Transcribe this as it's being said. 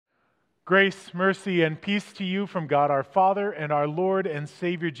Grace, mercy, and peace to you from God our Father and our Lord and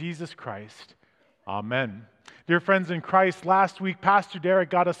Savior Jesus Christ. Amen. Dear friends in Christ, last week Pastor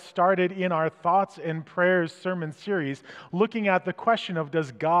Derek got us started in our Thoughts and Prayers sermon series, looking at the question of,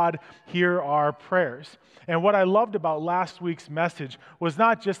 does God hear our prayers? And what I loved about last week's message was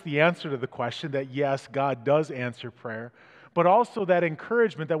not just the answer to the question that yes, God does answer prayer, but also that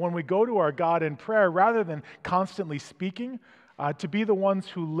encouragement that when we go to our God in prayer, rather than constantly speaking, to be the ones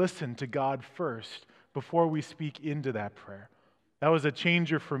who listen to God first before we speak into that prayer. That was a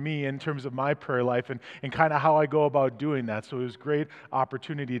changer for me in terms of my prayer life and kind of how I go about doing that. So it was a great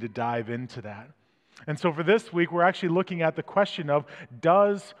opportunity to dive into that. And so for this week, we're actually looking at the question of,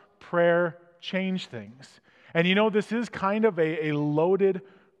 does prayer change things? And you know, this is kind of a loaded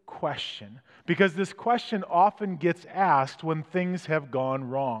question, because this question often gets asked when things have gone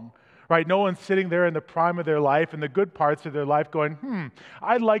wrong. Right? No one's sitting there in the prime of their life, in the good parts of their life going,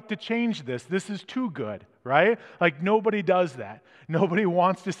 I'd like to change this. This is too good, right? Like nobody does that. Nobody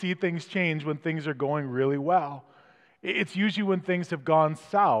wants to see things change when things are going really well. It's usually when things have gone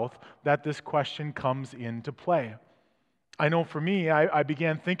south that this question comes into play. I know for me, I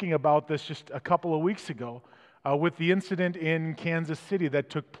began thinking about this just a couple of weeks ago with the incident in Kansas City that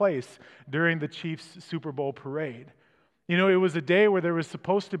took place during the Chiefs' Super Bowl parade. You know, it was a day where there was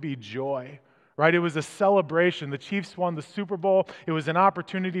supposed to be joy, right? It was a celebration. The Chiefs won the Super Bowl. It was an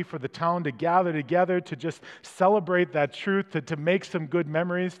opportunity for the town to gather together, to just celebrate that truth, to make some good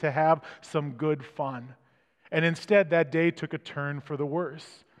memories, to have some good fun. And instead, that day took a turn for the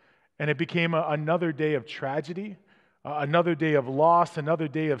worse. And it became another day of tragedy, another day of loss, another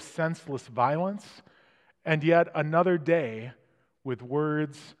day of senseless violence, and yet another day with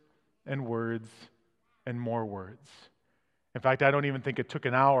words and words and more words. In fact, I don't even think it took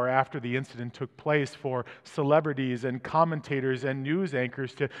an hour after the incident took place for celebrities and commentators and news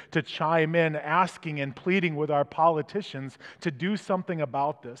anchors to chime in, asking and pleading with our politicians to do something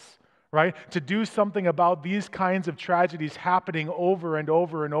about this, right? To do something about these kinds of tragedies happening over and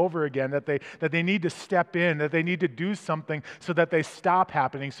over and over again, that they need to step in, that they need to do something so that they stop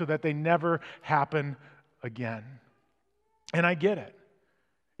happening, so that they never happen again. And I get it.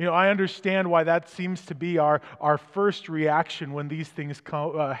 You know, I understand why that seems to be our first reaction when these things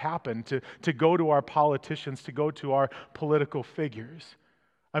happen, to go to our politicians, to go to our political figures.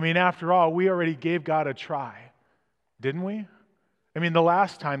 I mean, after all, we already gave God a try, didn't we? I mean, the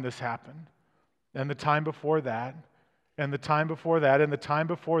last time this happened, and the time before that, and the time before that, and the time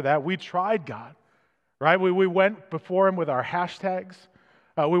before that, we tried God, right? We went before Him with our hashtags.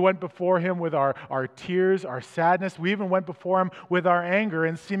 We went before Him with our tears, our sadness. We even went before Him with our anger,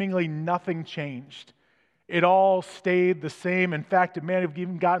 and seemingly nothing changed. It all stayed the same. In fact, it may have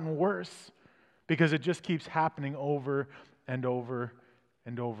even gotten worse because it just keeps happening over and over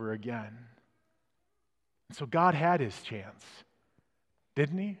and over again. And so God had His chance,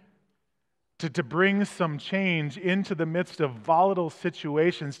 didn't He? To bring some change into the midst of volatile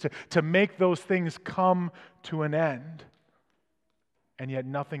situations, to make those things come to an end. And yet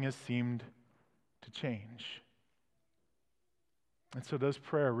nothing has seemed to change. And so does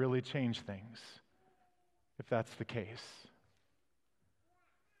prayer really change things, if that's the case?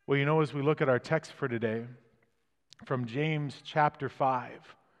 Well, you know, as we look at our text for today, from James chapter 5,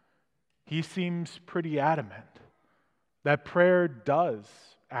 he seems pretty adamant that prayer does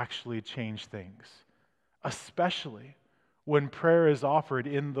actually change things, especially when prayer is offered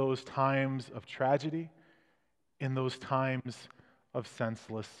in those times of tragedy, in those times of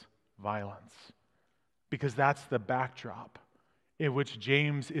senseless violence. Because that's the backdrop in which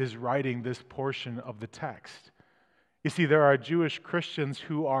James is writing this portion of the text. You see, there are Jewish Christians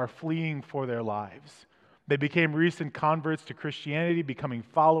who are fleeing for their lives. They became recent converts to Christianity, becoming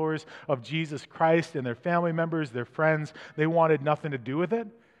followers of Jesus Christ, and their family members, their friends, they wanted nothing to do with it,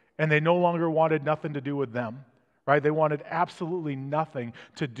 and they no longer wanted nothing to do with them, right? They wanted absolutely nothing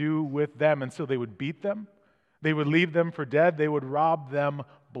to do with them, and so they would beat them. They would leave them for dead. They would rob them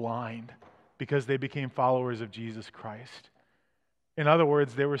blind because they became followers of Jesus Christ. In other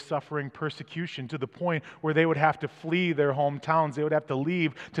words, they were suffering persecution to the point where they would have to flee their hometowns. They would have to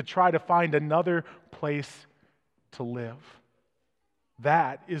leave to try to find another place to live.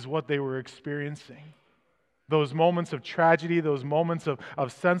 That is what they were experiencing. Those moments of tragedy, those moments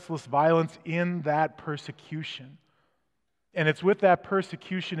of senseless violence in that persecution. And it's with that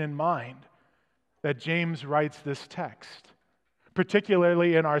persecution in mind that James writes this text.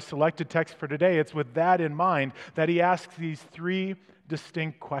 Particularly in our selected text for today, it's with that in mind that he asks these three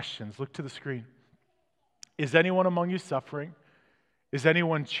distinct questions. Look to the screen. Is anyone among you suffering? Is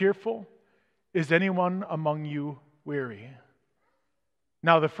anyone cheerful? Is anyone among you weary?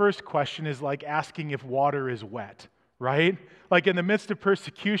 Now, the first question is like asking if water is wet, right? Like in the midst of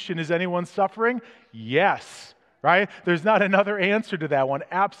persecution, is anyone suffering? Yes, right? There's not another answer to that one.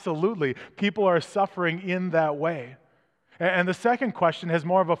 Absolutely. People are suffering in that way. And the second question has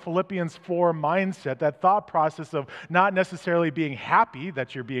more of a Philippians 4 mindset, that thought process of not necessarily being happy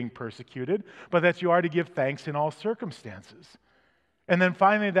that you're being persecuted, but that you are to give thanks in all circumstances. And then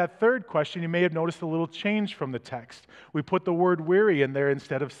finally, that third question, you may have noticed a little change from the text. We put the word weary in there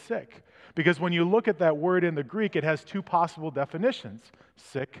instead of sick. Because when you look at that word in the Greek, it has two possible definitions,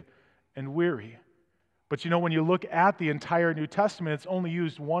 sick and weary. But when you look at the entire New Testament, it's only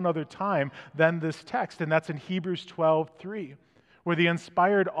used one other time than this text, and that's in Hebrews 12:3, where the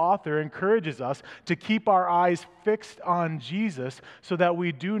inspired author encourages us to keep our eyes fixed on Jesus so that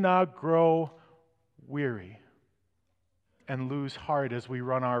we do not grow weary and lose heart as we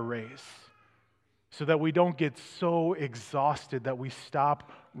run our race, so that we don't get so exhausted that we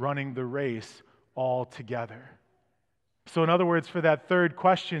stop running the race altogether. So in other words, for that third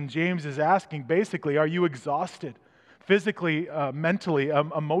question, James is asking basically, are you exhausted physically, mentally,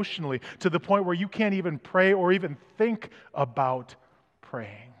 emotionally, to the point where you can't even pray or even think about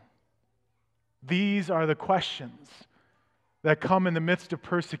praying? These are the questions that come in the midst of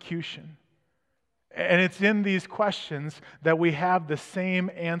persecution. And it's in these questions that we have the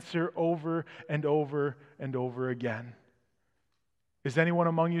same answer over and over and over again. Is anyone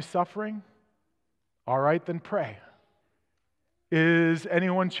among you suffering? All right, then pray. Is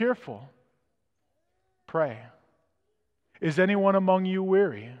anyone cheerful? Pray. Is anyone among you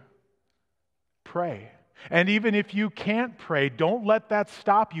weary? Pray. And even if you can't pray, don't let that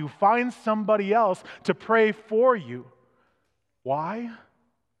stop you. Find somebody else to pray for you. Why?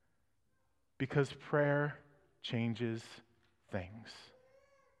 Because prayer changes things.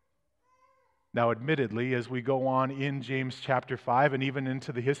 Now, admittedly, as we go on in James chapter 5 and even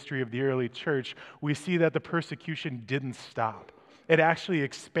into the history of the early church, we see that the persecution didn't stop. It actually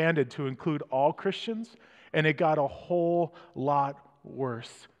expanded to include all Christians, and it got a whole lot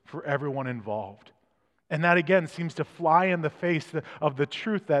worse for everyone involved. And that, again, seems to fly in the face of the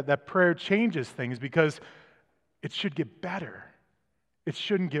truth that prayer changes things, because it should get better. It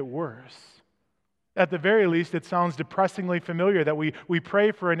shouldn't get worse. At the very least, it sounds depressingly familiar that we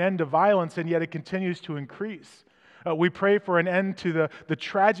pray for an end to violence, and yet it continues to increase. We pray for an end to the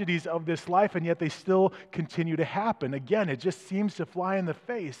tragedies of this life, and yet they still continue to happen. Again, it just seems to fly in the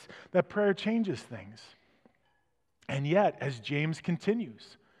face that prayer changes things. And yet, as James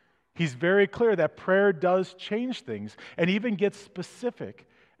continues, he's very clear that prayer does change things, and even gets specific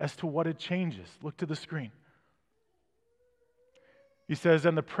as to what it changes. Look to the screen. He says,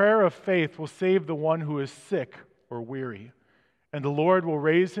 and the prayer of faith will save the one who is sick or weary, and the Lord will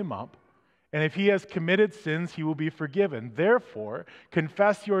raise him up. And if he has committed sins, he will be forgiven. Therefore,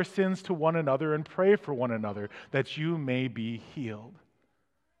 confess your sins to one another and pray for one another, that you may be healed.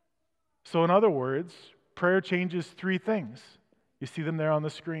 So in other words, prayer changes three things. You see them there on the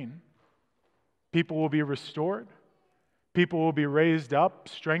screen. People will be restored, people will be raised up,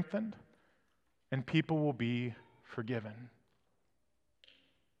 strengthened, and people will be forgiven.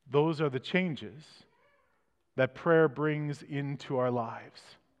 Those are the changes that prayer brings into our lives.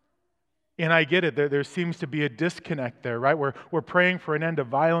 And I get it, there seems to be a disconnect there, right? We're praying for an end of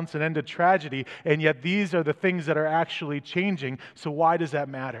violence, an end of tragedy, and yet these are the things that are actually changing. So why does that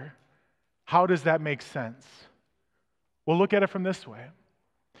matter? How does that make sense? Well, look at it from this way.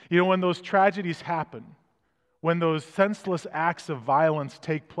 When those tragedies happen, when those senseless acts of violence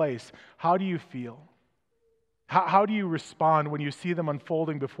take place, how do you feel? How do you respond when you see them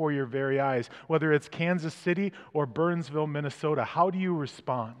unfolding before your very eyes? Whether it's Kansas City or Burnsville, Minnesota, how do you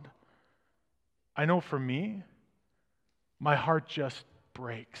respond? I know for me, my heart just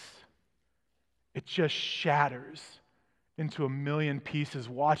breaks. It just shatters into a million pieces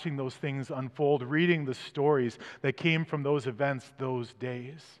watching those things unfold, reading the stories that came from those events those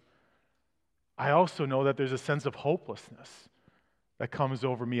days. I also know that there's a sense of hopelessness that comes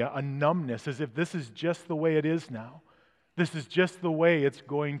over me, a numbness, as if this is just the way it is now. This is just the way it's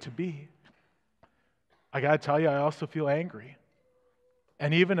going to be. I got to tell you, I also feel angry,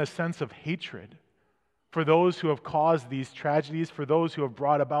 and even a sense of hatred for those who have caused these tragedies, for those who have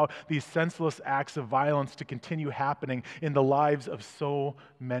brought about these senseless acts of violence to continue happening in the lives of so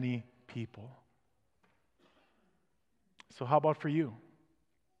many people. So how about for you?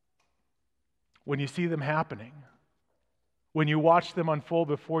 When you see them happening, when you watch them unfold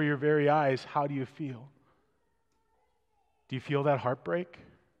before your very eyes, how do you feel? Do you feel that heartbreak?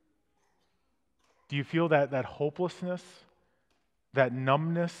 Do you feel that hopelessness, that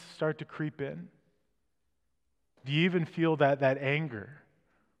numbness start to creep in? Do you even feel that anger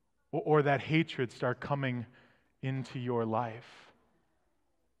or that hatred start coming into your life.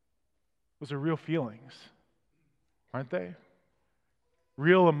 Those are real feelings, aren't they?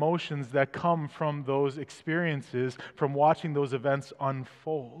 Real emotions that come from those experiences, from watching those events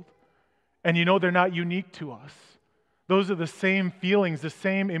unfold. And you know they're not unique to us. Those are the same feelings, the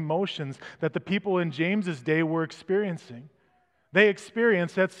same emotions that the people in James's day were experiencing. They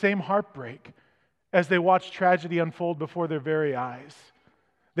experienced that same heartbreak as they watched tragedy unfold before their very eyes.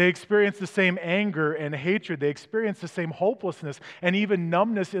 They experienced the same anger and hatred. They experienced the same hopelessness and even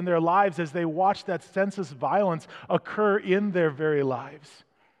numbness in their lives as they watched that senseless violence occur in their very lives.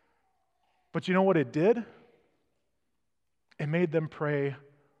 But you know what it did? It made them pray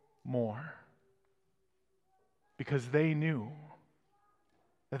more. Because they knew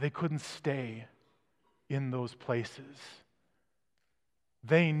that they couldn't stay in those places.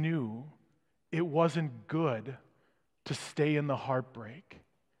 They knew it wasn't good to stay in the heartbreak.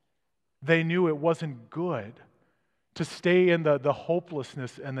 They knew it wasn't good to stay in the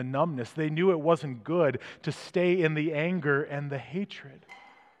hopelessness and the numbness. They knew it wasn't good to stay in the anger and the hatred.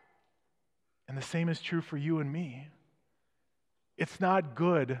 And the same is true for you and me. It's not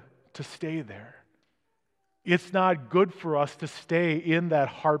good to stay there. It's not good for us to stay in that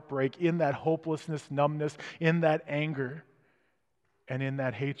heartbreak, in that hopelessness, numbness, in that anger, and in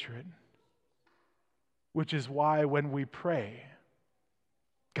that hatred. Which is why when we pray,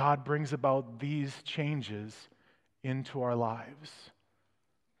 God brings about these changes into our lives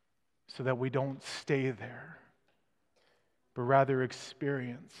so that we don't stay there, but rather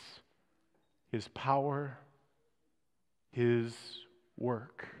experience His power, His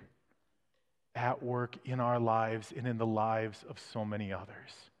work, at work in our lives and in the lives of so many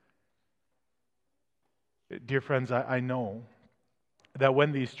others. Dear friends, I know that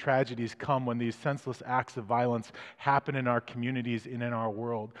when these tragedies come, when these senseless acts of violence happen in our communities and in our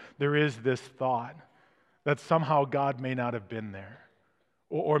world, there is this thought that somehow God may not have been there,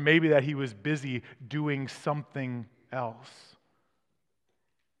 or maybe that He was busy doing something else.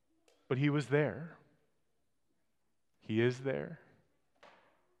 But He was there. He is there.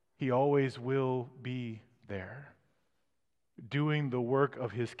 He always will be there, doing the work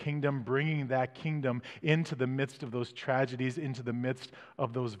of His kingdom, bringing that kingdom into the midst of those tragedies, into the midst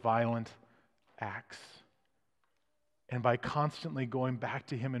of those violent acts. And by constantly going back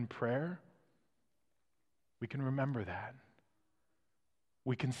to Him in prayer, we can remember that.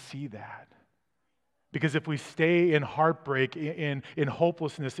 We can see that. Because if we stay in heartbreak, in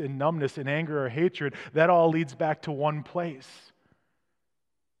hopelessness, in numbness, in anger or hatred, that all leads back to one place: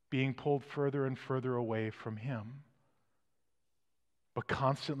 being pulled further and further away from Him. But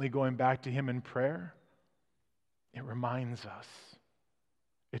constantly going back to Him in prayer, it reminds us,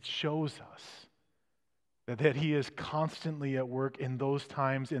 it shows us that He is constantly at work in those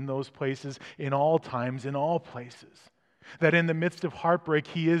times, in those places, in all times, in all places. That in the midst of heartbreak,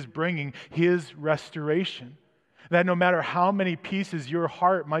 He is bringing His restoration. That no matter how many pieces your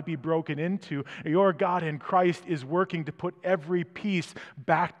heart might be broken into, your God in Christ is working to put every piece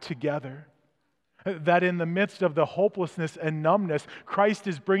back together. That in the midst of the hopelessness and numbness, Christ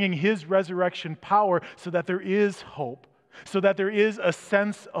is bringing His resurrection power so that there is hope, so that there is a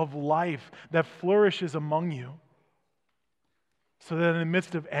sense of life that flourishes among you. So that in the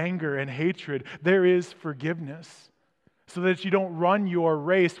midst of anger and hatred, there is forgiveness. So that you don't run your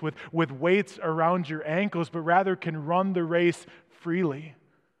race with weights around your ankles, but rather can run the race freely,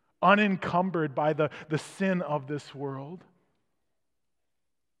 unencumbered by the sin of this world.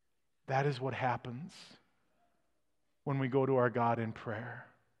 That is what happens when we go to our God in prayer.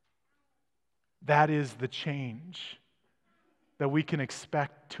 That is the change that we can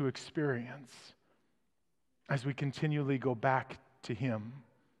expect to experience as we continually go back to Him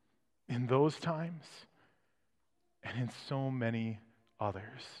in those times and in so many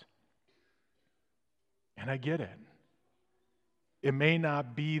others. And I get it. It may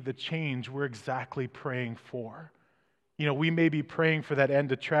not be the change we're exactly praying for. You know, we may be praying for that end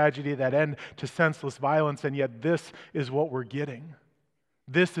to tragedy, that end to senseless violence, and yet this is what we're getting.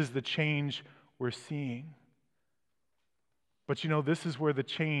 This is the change we're seeing. But you know, this is where the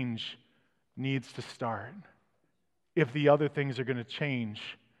change needs to start if the other things are going to change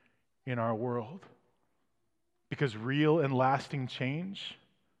in our world. Because real and lasting change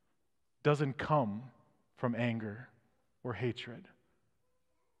doesn't come from anger or hatred.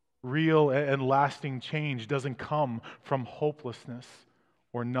 Real and lasting change doesn't come from hopelessness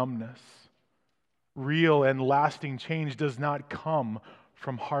or numbness. Real and lasting change does not come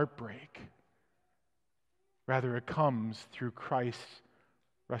from heartbreak. Rather, it comes through Christ's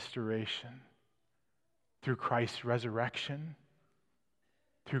restoration, through Christ's resurrection,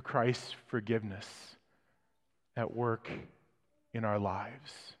 through Christ's forgiveness at work in our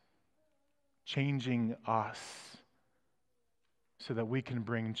lives, changing us so that we can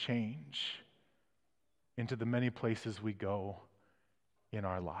bring change into the many places we go in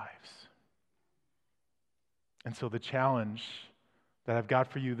our lives. And so the challenge that I've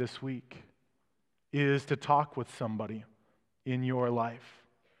got for you this week is to talk with somebody in your life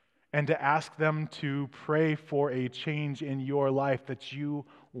and to ask them to pray for a change in your life that you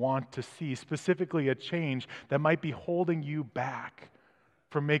want to see, specifically a change that might be holding you back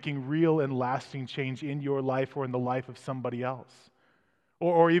from making real and lasting change in your life or in the life of somebody else.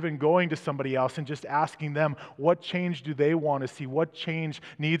 Or even going to somebody else and just asking them what change do they want to see, what change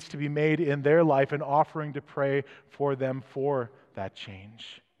needs to be made in their life, and offering to pray for them for that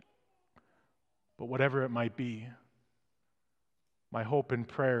change. But whatever it might be, my hope and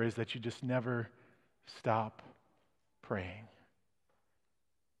prayer is that you just never stop praying.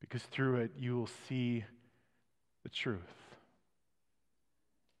 Because through it, you will see the truth.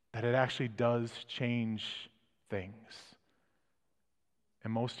 That it actually does change things.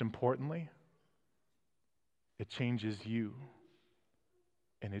 And most importantly, it changes you.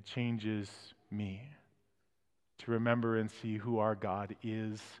 And it changes me to remember and see who our God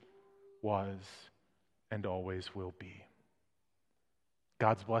is, was, and always will be.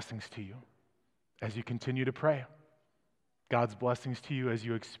 God's blessings to you as you continue to pray. God's blessings to you as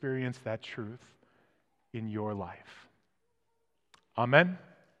you experience that truth in your life. Amen.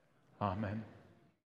 Amen.